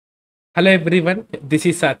Hello everyone, this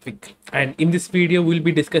is Satvik, and in this video we'll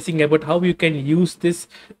be discussing about how you can use this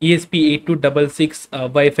ESP8266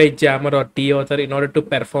 Wi-Fi jammer or Deauther in order to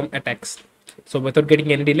perform attacks. So without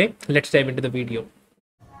getting any delay, let's dive into the video.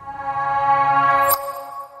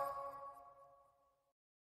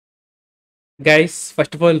 Guys,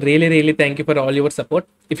 first of all, really thank you for all your support.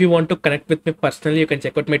 If you want to connect with me personally, you can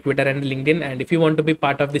check out my Twitter and LinkedIn. And if you want to be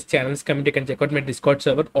part of this channel's community, you can check out my Discord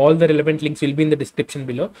server. All the relevant links will be in the description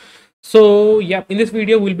below. So yeah, in this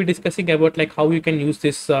video, we'll be discussing about like how you can use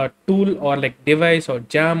this tool or like device or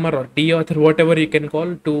jammer or deauth or whatever you can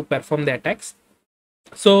call to perform the attacks.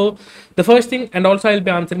 So the first thing, and also I'll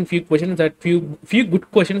be answering few questions that few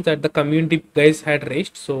good questions that the community guys had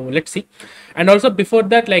raised. So let's see. And also before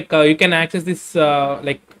that, like you can access this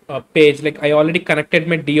page. Like I already connected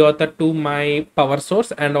my Deauther to my power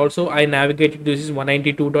source, and also I navigated this is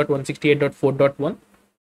 192.168.4.1,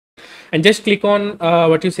 and just click on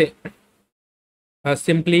what you say,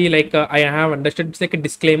 simply like I have understood it's like a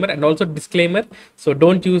disclaimer, and also disclaimer, so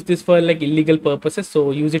don't use this for like illegal purposes,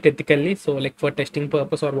 so use it ethically, so like for testing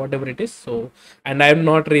purpose or whatever it is. So, and I am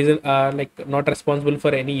not not responsible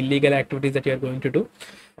for any illegal activities that you are going to do.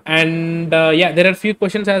 And yeah, there are few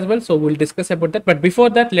questions as well, so we'll discuss about that. But before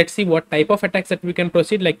that, let's see what type of attacks that we can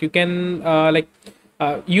proceed. Like you can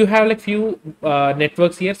you have like few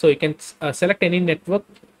networks here, so you can select any network.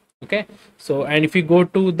 Okay, so and if you go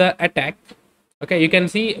to the attack, okay, you can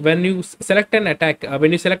see when you select an attack,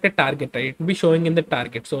 when you select a target, right, it will be showing in the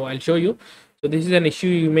target. So I'll show you. So this is an issue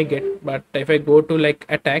you may get, but if I go to like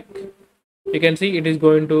attack, you can see it is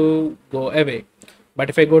going to go away. But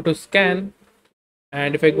if I go to scan,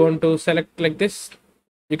 and if I go into select like this,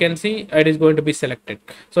 you can see it is going to be selected.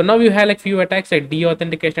 So now you have like few attacks, like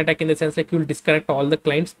deauthentication attack, in the sense like you'll disconnect all the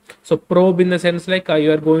clients. So probe, in the sense like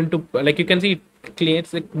you are going to, like you can see it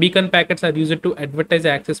creates like beacon packets are used to advertise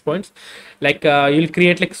access points. Like you'll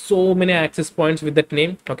create like so many access points with that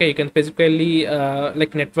name. Okay, you can specifically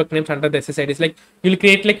like network names under the SSIDs. Like you'll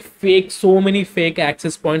create like so many fake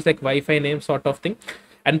access points, like Wi-Fi names sort of thing.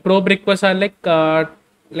 And probe requests are like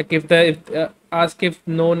if ask if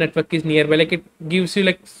no network is nearby, like it gives you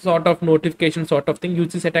like sort of notification sort of thing.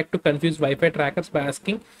 Use this attack to confuse Wi-Fi trackers by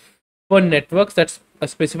asking for networks that's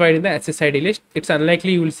specified in the SSID list. It's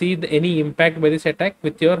unlikely you will see any impact by this attack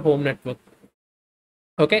with your home network.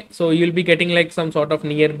 Okay, so you'll be getting like some sort of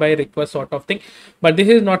nearby request sort of thing, but this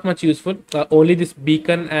is not much useful. Only this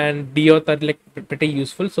beacon and deauth are like pretty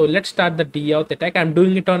useful. So let's start the deauth attack. I'm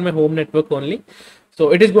doing it on my home network only,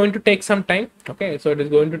 so it is going to take some time. Okay, so it is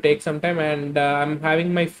going to take some time, and I'm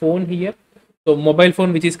having my phone here, so mobile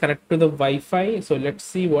phone which is connected to the Wi-Fi. So let's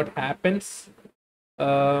see what happens.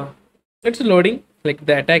 It's loading. Like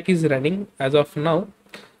the attack is running as of now.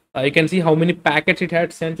 You can see how many packets it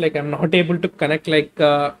had sent. Like I'm not able to connect. Like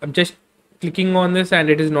I'm just clicking on this and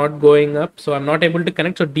it is not going up, so I'm not able to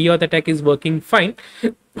connect. So deauth attack is working fine.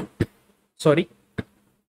 Sorry.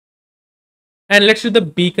 And let's do the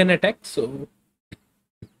beacon attack. So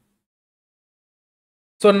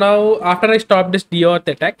now after I stop this deauth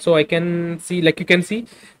attack, so I can see, like you can see,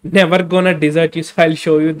 never gonna desert you. So I'll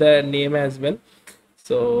show you the name as well.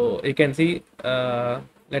 So you can see,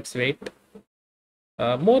 let's wait.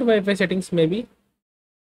 More Wi-Fi settings, maybe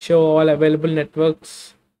show all available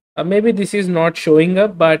networks. Maybe this is not showing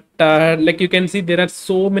up, but like you can see, there are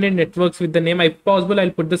so many networks with the name. If possible, I'll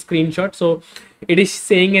put the screenshot. So it is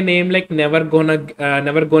saying a name like never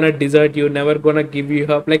gonna desert you, never gonna give you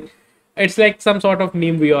up. Like it's like some sort of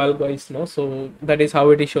meme we all guys know. So that is how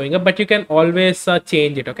it is showing up, but you can always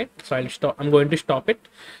change it. Okay, so I'm going to stop it.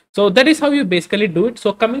 So that is how you basically do it.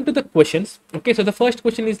 So coming to the questions. Okay, so the first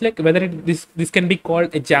question is like whether this can be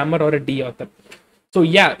called a jammer or a deauthor. So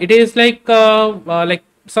yeah, it is like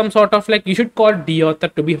some sort of, like you should call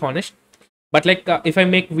deauthor, to be honest. But like if I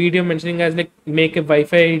make video mentioning as like make a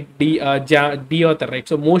Wi-Fi deauthor, right?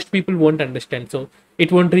 So most people won't understand. So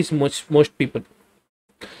it won't reach most people.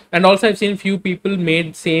 And also I've seen few people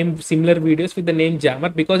made similar videos with the name jammer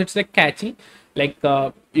because it's like catchy. Like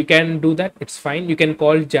you can do that, it's fine. You can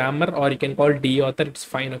call jammer or you can call deauthor, it's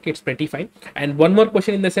fine. Okay, it's pretty fine. And one more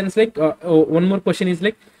question, in the sense like one more question is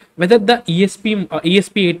like whether the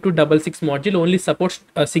ESP8266 module only supports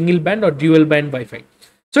a single band or dual band Wi-Fi.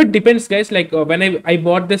 So it depends, guys. Like when I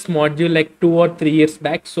bought this module like 2 or 3 years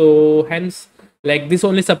back, so hence like this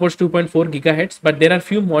only supports 2.4 gigahertz, but there are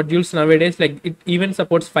few modules nowadays like it even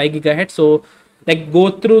supports 5 gigahertz. So like go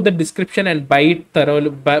through the description and buy it thoroughly,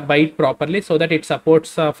 buy it properly, so that it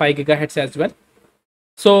supports 5 gigahertz as well.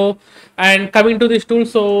 So, and coming to this tool,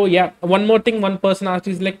 so yeah, one more thing one person asked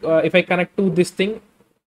is like if I connect to this thing,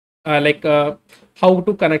 like how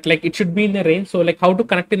to connect, like it should be in a range. So like how to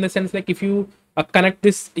connect in the sense, like if you connect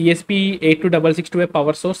this ESP8266 to a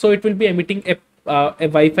power source, so it will be emitting a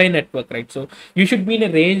Wi-Fi network, right? So you should be in a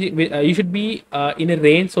range, you should be in a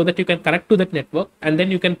range so that you can connect to that network, and then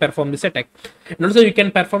you can perform this attack. And also you can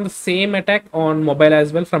perform the same attack on mobile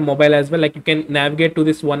as well, from mobile as well. Like you can navigate to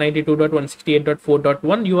this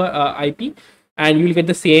 192.168.4.1 IP, and you will get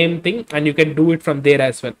the same thing, and you can do it from there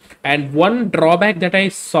as well. And one drawback that I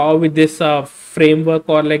saw with this framework,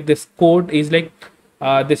 or like this code, is like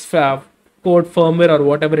this code firmware or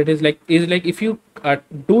whatever it is like if you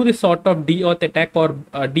do this sort of deauth attack or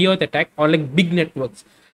deauth attack on like big networks,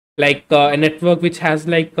 like a network which has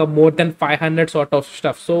like more than 500 sort of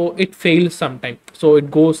stuff, so it fails sometime, so it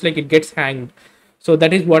goes like it gets hanged. So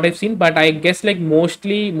that is what I've seen. But I guess like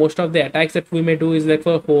mostly most of the attacks that we may do is like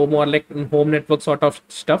for home or like home network sort of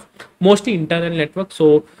stuff, mostly internal network,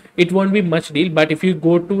 so it won't be much deal. But if you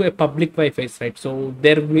go to a public Wi-Fi, right, so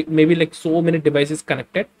there may be like so many devices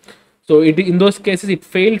connected, so it, in those cases it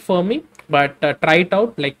failed for me. But try it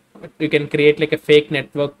out, like you can create like a fake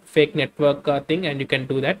network thing, and you can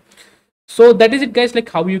do that. So that is it, guys, like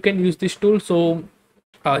how you can use this tool. So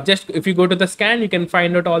just if you go to the scan, you can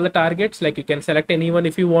find out all the targets, like you can select anyone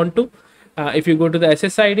if you want to. If you go to the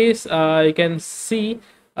SSIDs, you can see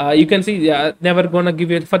never gonna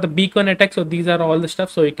give you for the beacon attack. So these are all the stuff,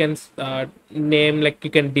 so you can name, like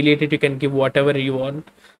you can delete it, you can give whatever you want.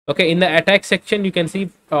 Okay, in the attack section you can see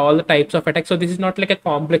all the types of attacks. So this is not like a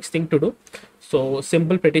complex thing to do, so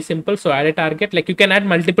simple, pretty simple. So add a target, like you can add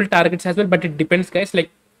multiple targets as well, but it depends, guys. Like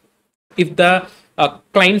if the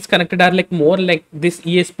clients connected are like more, like this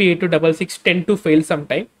ESP8266 tend to fail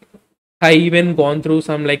sometime. I even gone through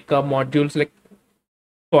some like modules like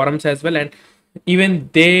forums as well, and even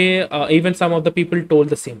they even some of the people told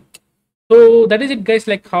the same. So that is it, guys,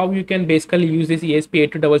 like how you can basically use this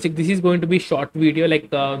ESP8266. This is going to be short video, like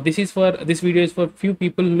this video is for few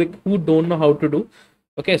people like who don't know how to do.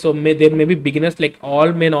 Okay, so there may be beginners, like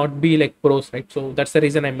all may not be like pros, right? So that's the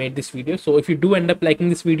reason I made this video. So if you do end up liking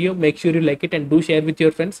this video, make sure you like it and do share with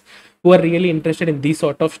your friends who are really interested in this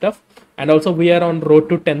sort of stuff. And also we are on road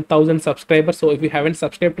to 10,000 subscribers, so if you haven't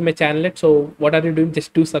subscribed to my channel yet, so what are you doing?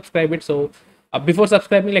 Just do subscribe it. So before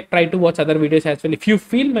subscribing, like try to watch other videos as well. If you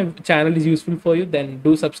feel my channel is useful for you, then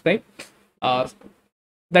do subscribe. uh,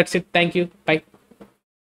 that's it. Thank you. Bye.